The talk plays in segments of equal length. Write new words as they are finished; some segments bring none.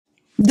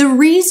The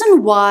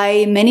reason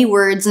why many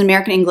words in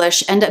American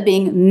English end up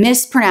being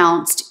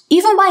mispronounced,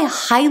 even by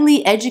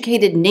highly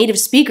educated native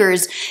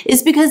speakers,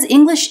 is because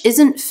English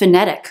isn't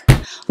phonetic.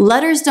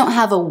 Letters don't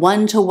have a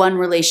one-to-one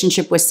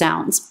relationship with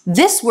sounds.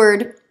 This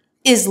word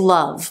is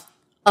love,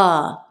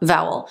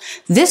 vowel.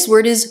 This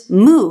word is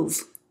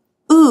move,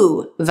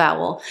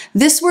 vowel.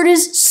 This word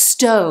is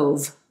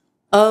stove,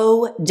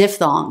 o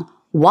diphthong.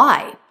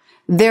 Why?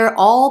 They're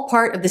all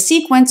part of the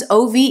sequence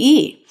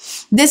OVE.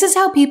 This is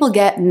how people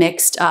get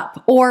mixed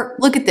up. Or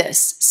look at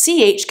this.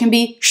 CH can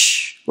be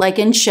sh, like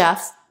in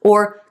chef,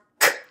 or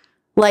k,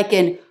 like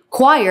in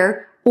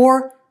choir,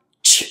 or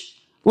ch,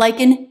 like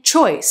in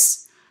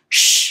choice.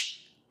 Sh,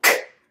 k,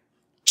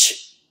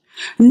 ch.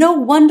 No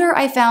wonder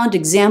I found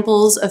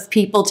examples of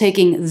people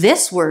taking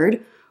this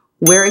word,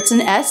 where it's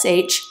an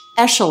SH,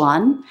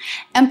 echelon,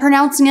 and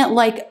pronouncing it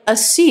like a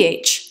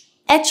CH,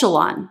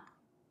 echelon.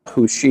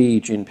 Who Xi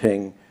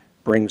Jinping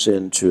brings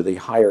into the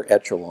higher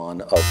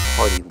echelon of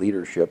party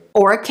leadership.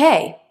 Or a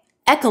K,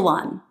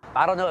 echelon.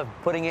 I don't know if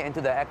putting it into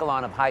the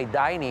echelon of high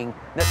dining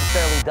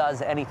necessarily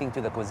does anything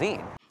to the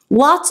cuisine.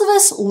 Lots of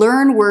us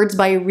learn words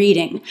by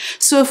reading,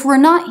 so if we're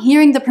not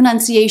hearing the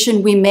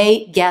pronunciation, we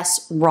may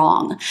guess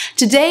wrong.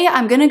 Today,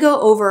 I'm going to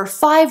go over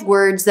 5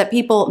 words that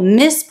people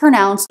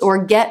mispronounce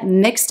or get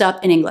mixed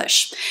up in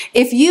English.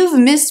 If you've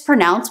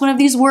mispronounced one of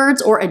these words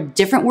or a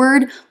different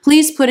word,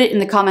 please put it in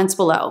the comments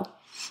below.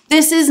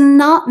 This is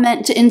not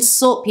meant to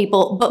insult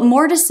people, but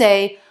more to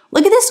say,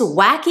 look at this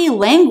wacky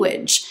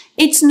language.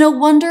 It's no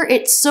wonder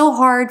it's so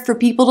hard for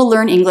people to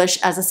learn English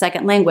as a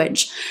second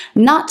language.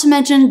 Not to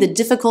mention the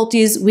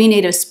difficulties we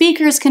native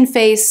speakers can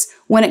face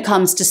when it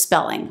comes to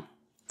spelling.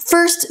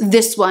 First,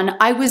 this one.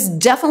 I was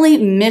definitely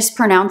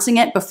mispronouncing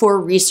it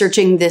before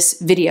researching this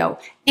video.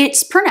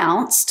 It's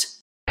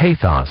pronounced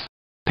Pathos.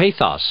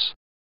 Pathos.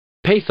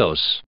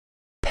 Pathos.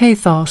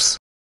 Pathos.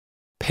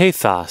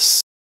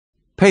 Pathos.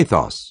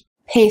 Pathos.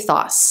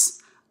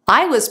 pathos.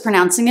 I was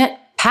pronouncing it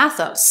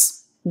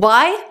pathos.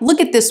 Why?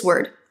 Look at this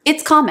word.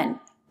 It's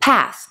common.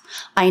 Path.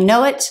 I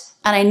know it,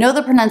 and I know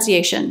the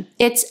pronunciation.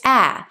 It's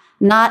a,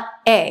 not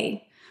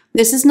a.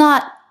 This is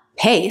not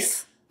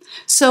path.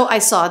 So I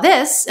saw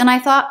this, and I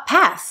thought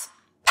path,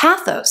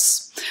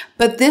 pathos.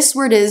 But this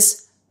word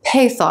is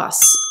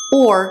pathos,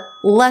 or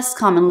less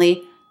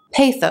commonly,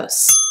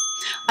 pathos.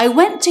 I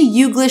went to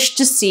Youglish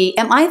to see,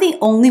 am I the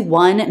only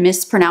one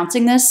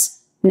mispronouncing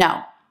this?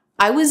 No.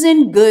 I was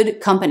in good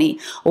company.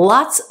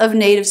 Lots of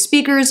native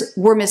speakers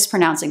were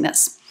mispronouncing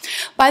this.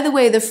 By the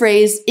way, the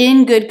phrase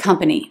in good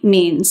company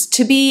means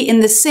to be in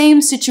the same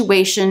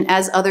situation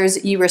as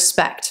others you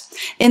respect.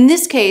 In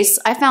this case,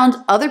 I found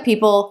other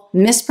people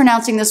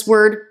mispronouncing this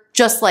word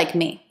just like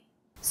me.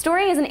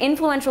 Story is an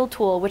influential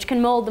tool which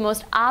can mold the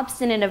most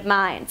obstinate of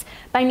minds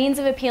by means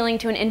of appealing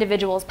to an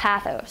individual's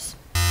pathos.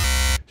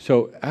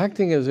 So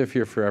acting as if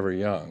you're forever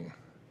young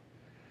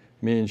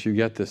means you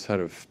get this sort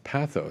of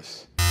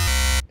pathos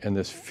and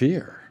this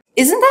fear.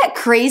 Isn't that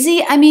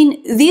crazy? I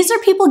mean, these are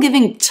people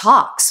giving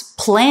talks,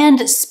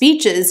 planned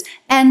speeches,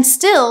 and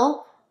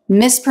still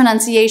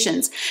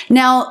mispronunciations.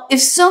 Now, if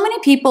so many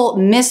people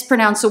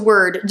mispronounce a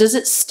word, does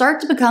it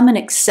start to become an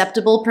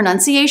acceptable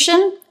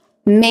pronunciation?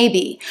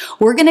 Maybe.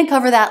 We're going to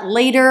cover that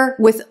later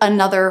with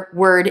another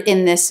word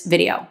in this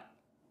video.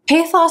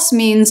 Pathos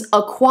means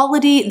a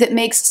quality that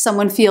makes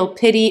someone feel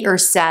pity or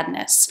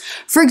sadness.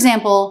 For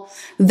example,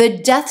 the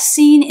death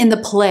scene in the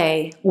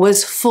play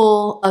was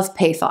full of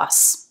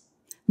pathos.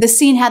 The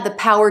scene had the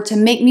power to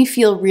make me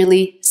feel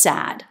really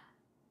sad.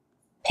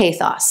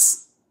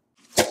 Pathos.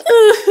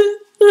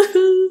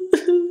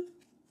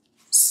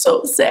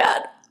 So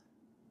sad.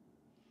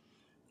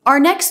 Our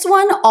next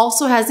one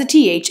also has a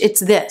TH. It's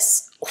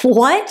this.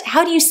 What?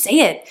 How do you say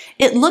it?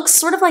 It looks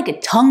sort of like a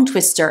tongue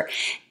twister.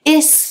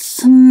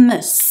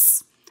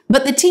 Isthmus.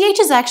 But the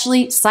TH is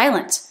actually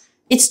silent.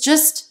 It's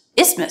just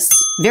isthmus.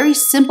 Very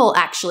simple,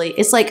 actually.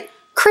 It's like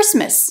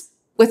Christmas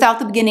without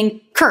the beginning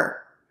cur.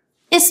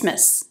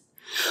 Isthmus.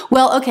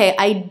 Well, okay,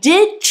 I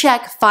did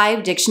check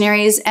 5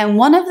 dictionaries, and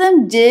one of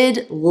them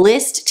did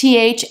list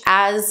TH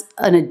as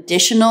an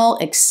additional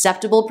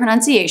acceptable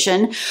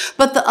pronunciation,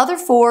 but the other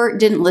 4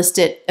 didn't list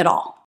it at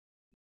all.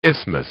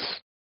 Isthmus.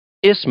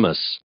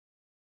 Isthmus.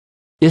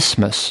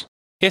 Isthmus.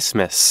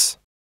 Isthmus.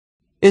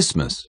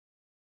 Isthmus.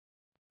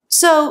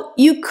 So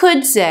you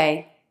could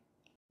say,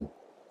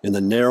 in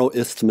the narrow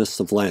isthmus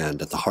of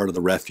land at the heart of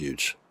the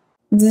refuge.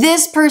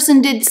 this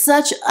person did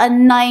such a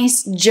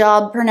nice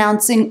job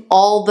pronouncing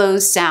all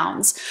those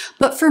sounds.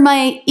 But for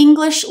my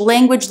English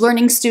language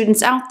learning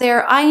students out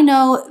there, I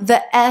know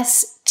the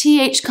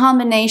S-TH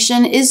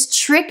combination is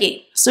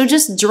tricky. So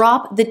just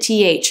drop the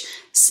TH.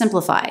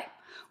 Simplify.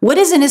 What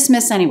is an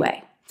isthmus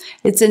anyway?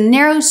 It's a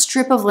narrow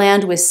strip of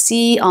land with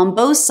sea on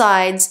both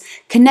sides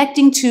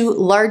connecting to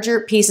larger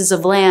pieces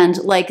of land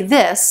like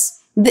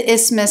this, the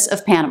Isthmus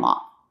of Panama.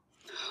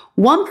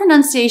 One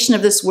pronunciation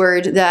of this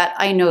word that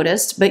I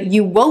noticed, but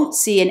you won't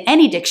see in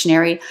any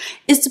dictionary,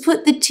 is to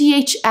put the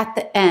TH at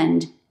the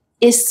end,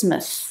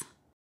 isthmus.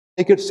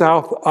 Take it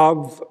south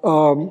of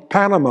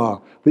Panama,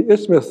 the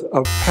Isthmus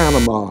of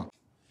Panama.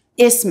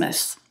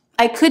 Isthmus.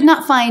 I could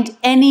not find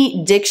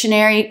any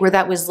dictionary where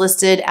that was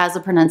listed as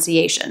a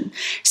pronunciation.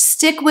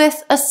 Stick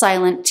with a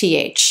silent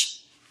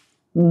TH.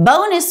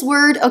 Bonus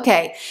word,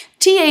 okay,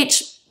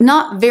 TH,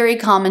 not very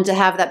common to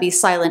have that be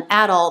silent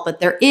at all, but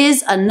there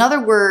is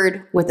another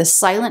word with a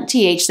silent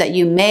TH that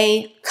you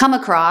may come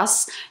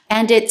across,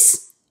 and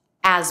it's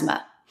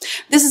asthma.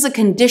 This is a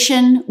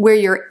condition where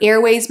your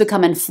airways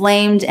become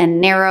inflamed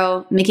and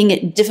narrow, making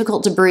it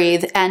difficult to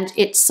breathe, and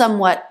it's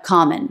somewhat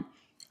common.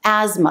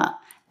 Asthma,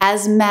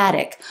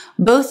 asthmatic,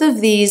 both of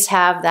these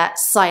have that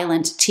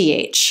silent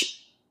TH.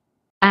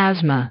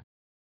 Asthma.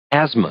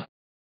 Asthma.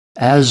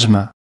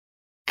 Asthma.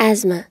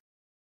 Asthma.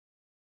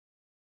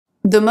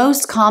 The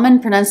most common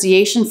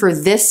pronunciation for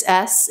this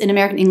S in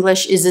American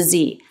English is a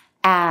Z.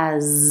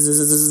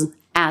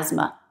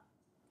 Asthma.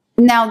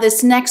 Now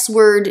this next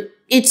word,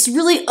 it's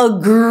really a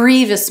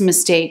grievous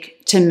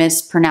mistake to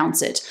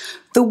mispronounce it.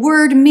 The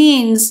word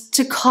means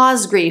to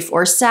cause grief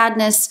or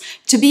sadness,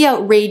 to be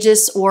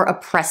outrageous or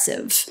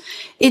oppressive.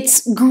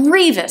 It's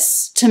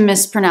grievous to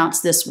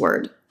mispronounce this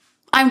word.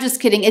 I'm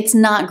just kidding, it's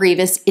not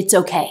grievous, it's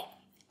okay.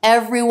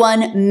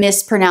 Everyone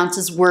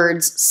mispronounces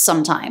words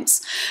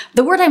sometimes.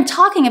 The word I'm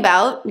talking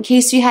about, in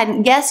case you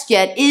hadn't guessed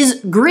yet,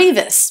 is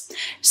grievous.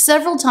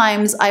 Several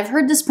times I've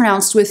heard this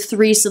pronounced with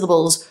 3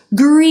 syllables,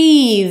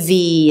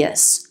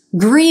 grievous,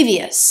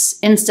 grievous,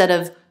 instead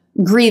of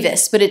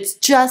grievous, but it's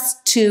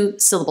just 2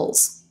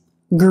 syllables.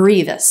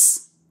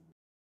 Grievous.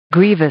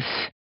 Grievous.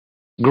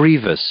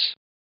 Grievous.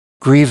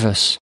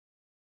 Grievous.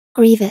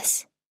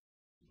 Grievous.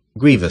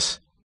 Grievous.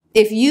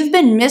 If you've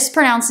been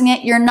mispronouncing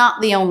it, you're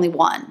not the only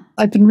one.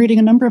 I've been reading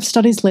a number of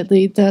studies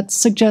lately that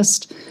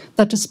suggest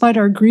that despite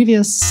our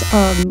grievous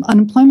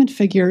unemployment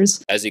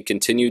figures, as he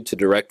continued to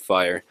direct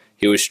fire,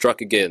 he was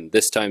struck again,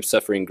 this time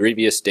suffering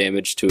grievous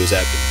damage to his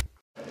abdomen.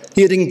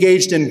 He had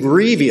engaged in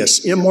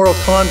grievous immoral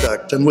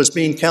conduct and was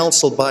being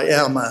counseled by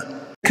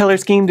Asthma. Color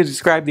scheme to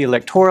describe the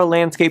electoral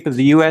landscape of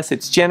the U.S.,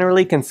 it's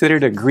generally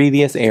considered a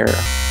grievous error.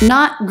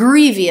 Not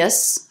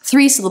grievous,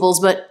 3 syllables,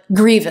 but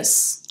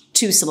grievous,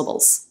 2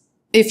 syllables.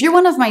 If you're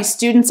one of my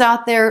students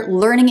out there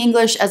learning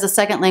English as a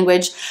second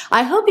language,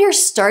 I hope you're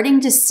starting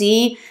to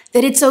see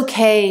that it's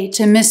okay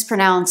to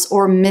mispronounce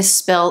or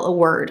misspell a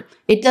word.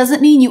 It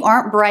doesn't mean you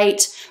aren't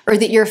bright or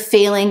that you're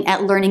failing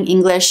at learning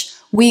English.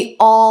 We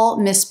all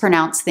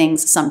mispronounce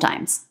things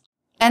sometimes.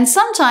 And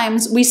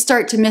sometimes we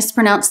start to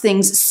mispronounce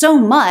things so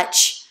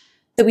much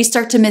that we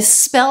start to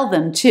misspell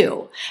them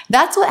too.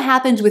 That's what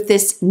happened with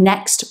this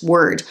next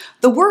word.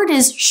 The word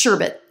is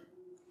sherbet.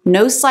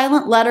 No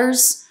silent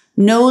letters,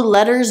 no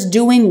letters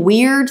doing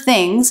weird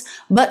things,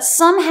 but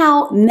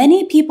somehow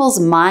many people's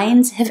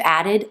minds have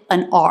added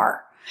an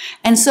R.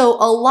 And so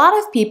a lot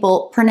of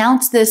people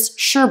pronounce this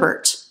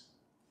sherbet,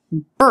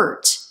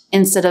 bert,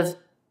 instead of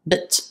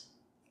bit.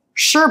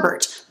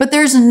 Sherbet, but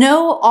there's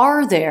no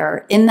R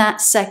there in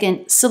that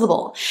second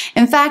syllable.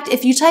 In fact,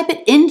 if you type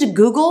it into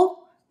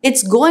Google,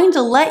 it's going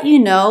to let you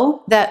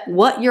know that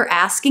what you're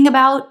asking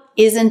about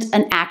isn't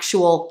an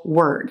actual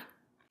word.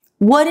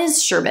 What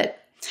is sherbet?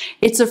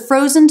 It's a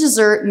frozen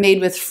dessert made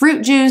with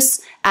fruit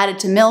juice added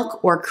to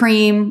milk or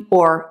cream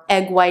or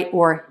egg white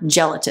or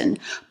gelatin.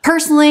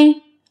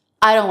 Personally,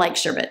 I don't like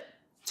sherbet.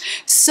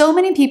 So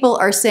many people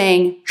are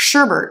saying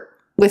sherbet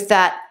with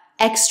that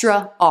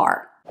extra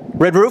R.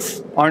 Red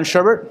Roof, orange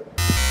sherbet,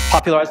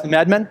 popularized the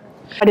Mad Men.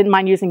 I didn't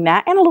mind using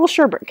that and a little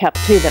sherbet cup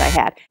too that I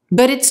had.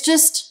 But it's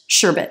just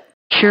sherbet.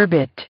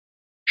 Sherbet.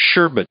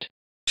 Sherbet.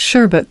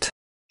 sherbet.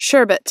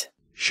 Sherbet.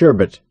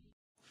 Sherbet.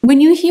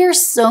 When you hear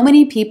so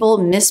many people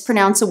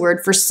mispronounce a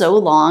word for so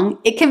long,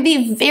 it can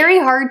be very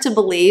hard to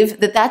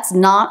believe that that's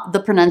not the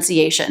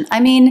pronunciation.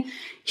 I mean,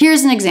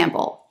 here's an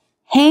example.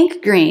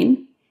 Hank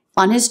Green,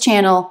 on his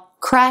channel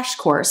Crash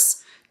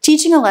Course,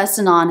 teaching a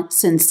lesson on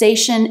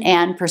sensation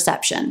and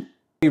perception.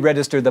 We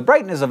register the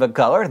brightness of a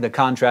color, the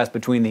contrast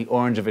between the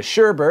orange of a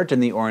sherbet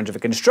and the orange of a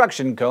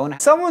construction cone.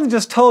 Someone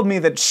just told me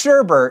that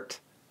sherbet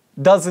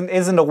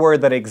isn't a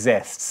word that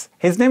exists.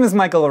 His name is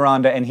Michael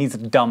Aranda and he's a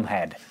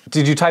dumbhead.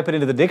 Did you type it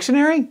into the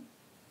dictionary?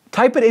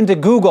 Type it into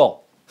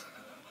Google.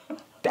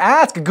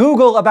 Ask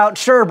Google about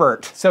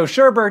sherbet. So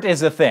sherbet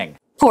is a thing.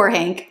 Poor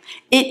Hank.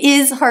 It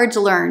is hard to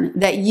learn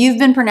that you've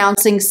been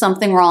pronouncing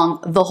something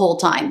wrong the whole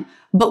time.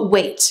 But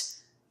wait,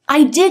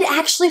 I did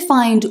actually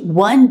find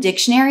one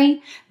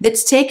dictionary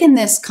that's taken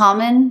this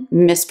common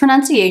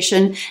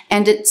mispronunciation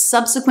and its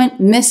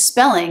subsequent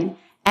misspelling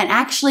and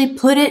actually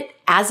put it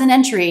as an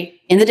entry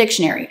in the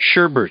dictionary.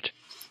 Sherbet.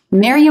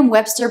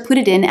 Merriam-Webster put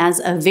it in as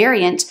a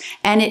variant,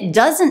 and it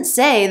doesn't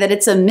say that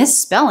it's a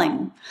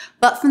misspelling.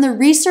 But from the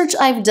research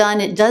I've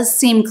done, it does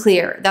seem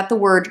clear that the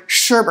word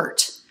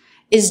sherbet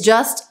is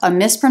just a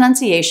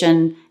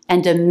mispronunciation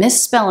and a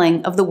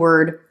misspelling of the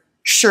word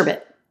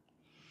sherbet.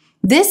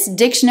 This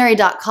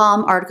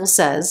dictionary.com article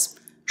says,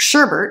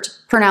 sherbet,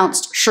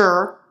 pronounced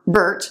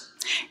sherbert,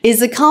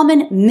 is a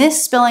common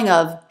misspelling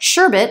of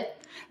sherbet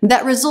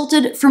that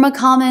resulted from a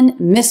common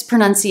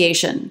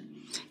mispronunciation.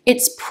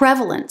 Its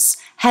prevalence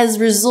has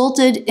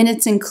resulted in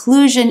its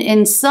inclusion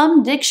in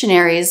some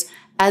dictionaries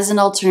as an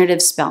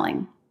alternative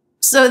spelling.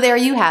 So there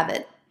you have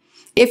it.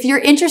 If you're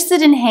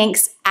interested in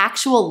Hank's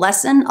actual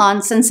lesson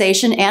on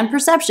sensation and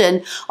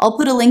perception, I'll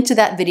put a link to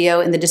that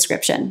video in the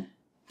description.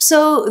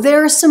 So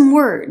there are some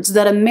words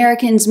that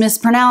Americans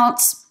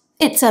mispronounce,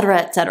 etc.,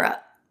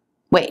 etc.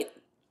 Wait,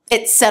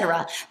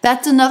 etcetera.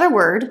 That's another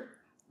word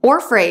or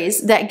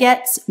phrase that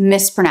gets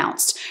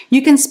mispronounced.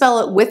 You can spell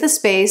it with a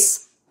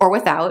space or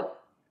without.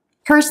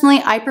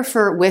 Personally, I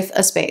prefer with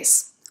a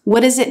space.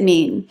 What does it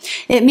mean?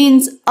 It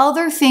means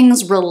other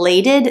things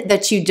related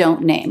that you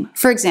don't name.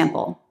 For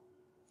example,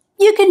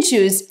 you can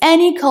choose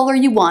any color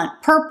you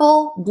want,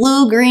 purple,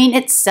 blue, green,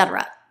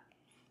 etc.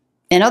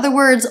 In other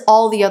words,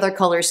 all the other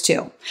colors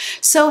too.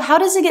 So how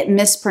does it get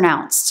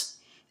mispronounced?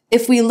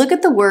 If we look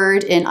at the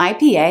word in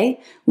IPA,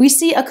 we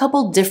see a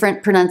couple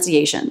different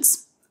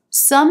pronunciations.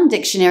 Some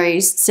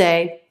dictionaries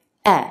say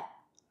eh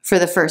for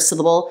the first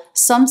syllable,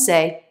 some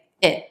say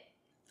I.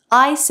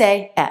 I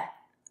say eh,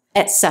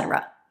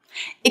 etc.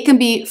 It can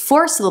be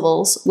 4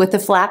 syllables with a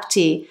flap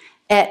T,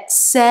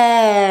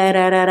 etcetera.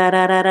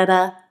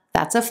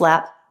 That's a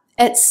flap,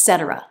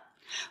 etc.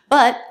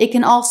 But it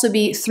can also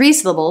be 3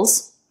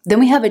 syllables, then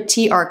we have a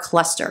TR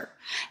cluster.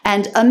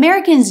 And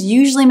Americans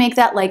usually make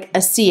that like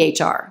a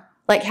CHR,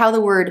 like how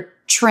the word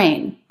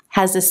train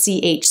has a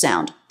CH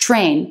sound,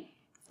 train,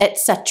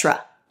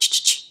 etc.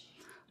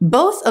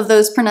 Both of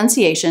those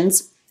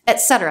pronunciations,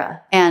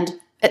 etc. and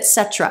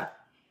etcetera,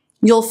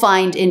 you'll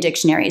find in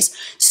dictionaries.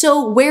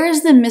 So where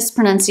is the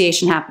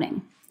mispronunciation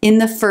happening? In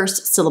the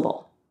first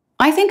syllable.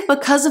 I think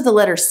because of the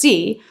letter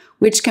C,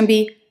 which can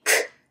be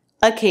k,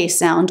 a K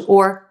sound,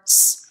 or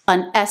s,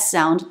 an S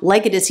sound,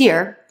 like it is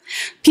here,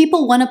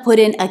 people want to put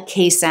in a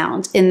K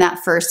sound in that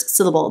first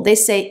syllable. They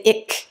say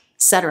ick,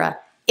 etc.,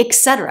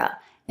 etc.,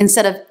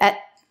 instead of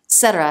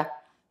etcetera,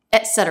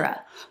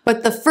 etc.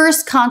 But the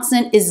first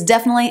consonant is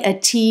definitely a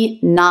T,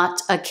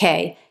 not a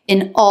K,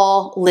 in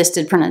all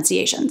listed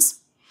pronunciations.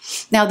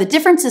 Now the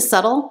difference is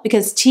subtle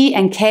because T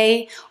and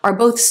K are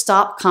both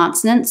stop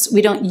consonants.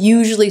 We don't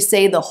usually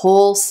say the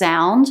whole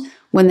sound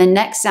when the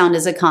next sound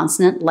is a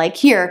consonant like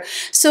here.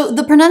 So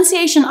the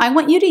pronunciation I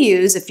want you to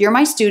use if you're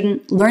my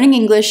student learning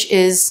English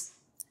is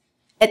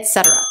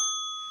etcetera,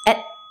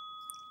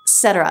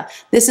 etcetera.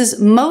 This is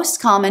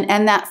most common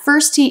and that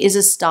first T is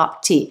a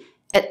stop T.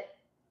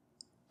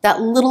 That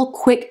little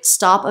quick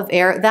stop of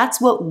air, that's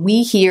what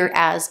we hear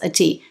as a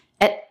T.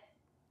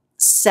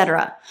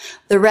 Etcetera.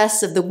 The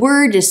rest of the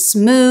word is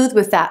smooth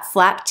with that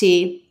flap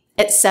T,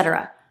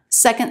 etc.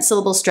 Second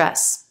syllable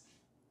stress,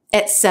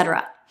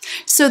 etc.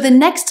 So the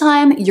next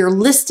time you're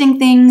listing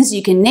things,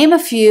 you can name a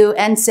few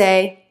and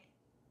say,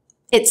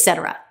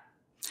 etc.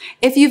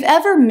 If you've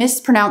ever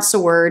mispronounced a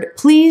word,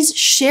 please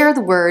share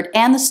the word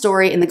and the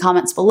story in the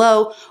comments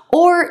below,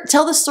 or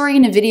tell the story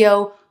in a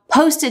video,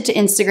 post it to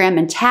Instagram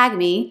and tag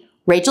me,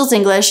 Rachel's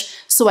English,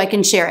 so I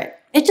can share it.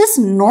 It just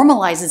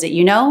normalizes it,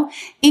 you know?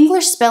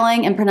 English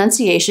spelling and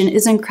pronunciation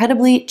is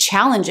incredibly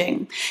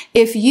challenging.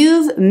 If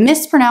you've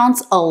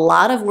mispronounced a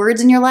lot of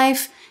words in your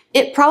life,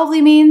 it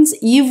probably means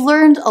you've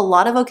learned a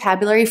lot of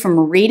vocabulary from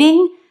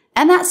reading,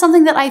 and that's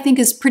something that I think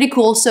is pretty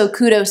cool, so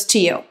kudos to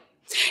you.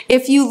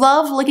 If you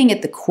love looking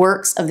at the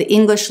quirks of the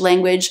English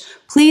language,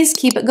 please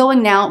keep it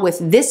going now with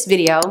this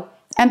video,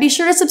 and be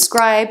sure to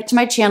subscribe to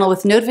my channel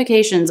with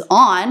notifications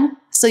on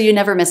so you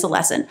never miss a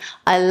lesson.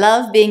 I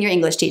love being your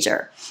English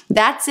teacher.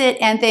 That's it,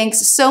 and thanks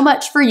so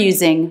much for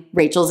using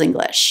Rachel's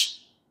English.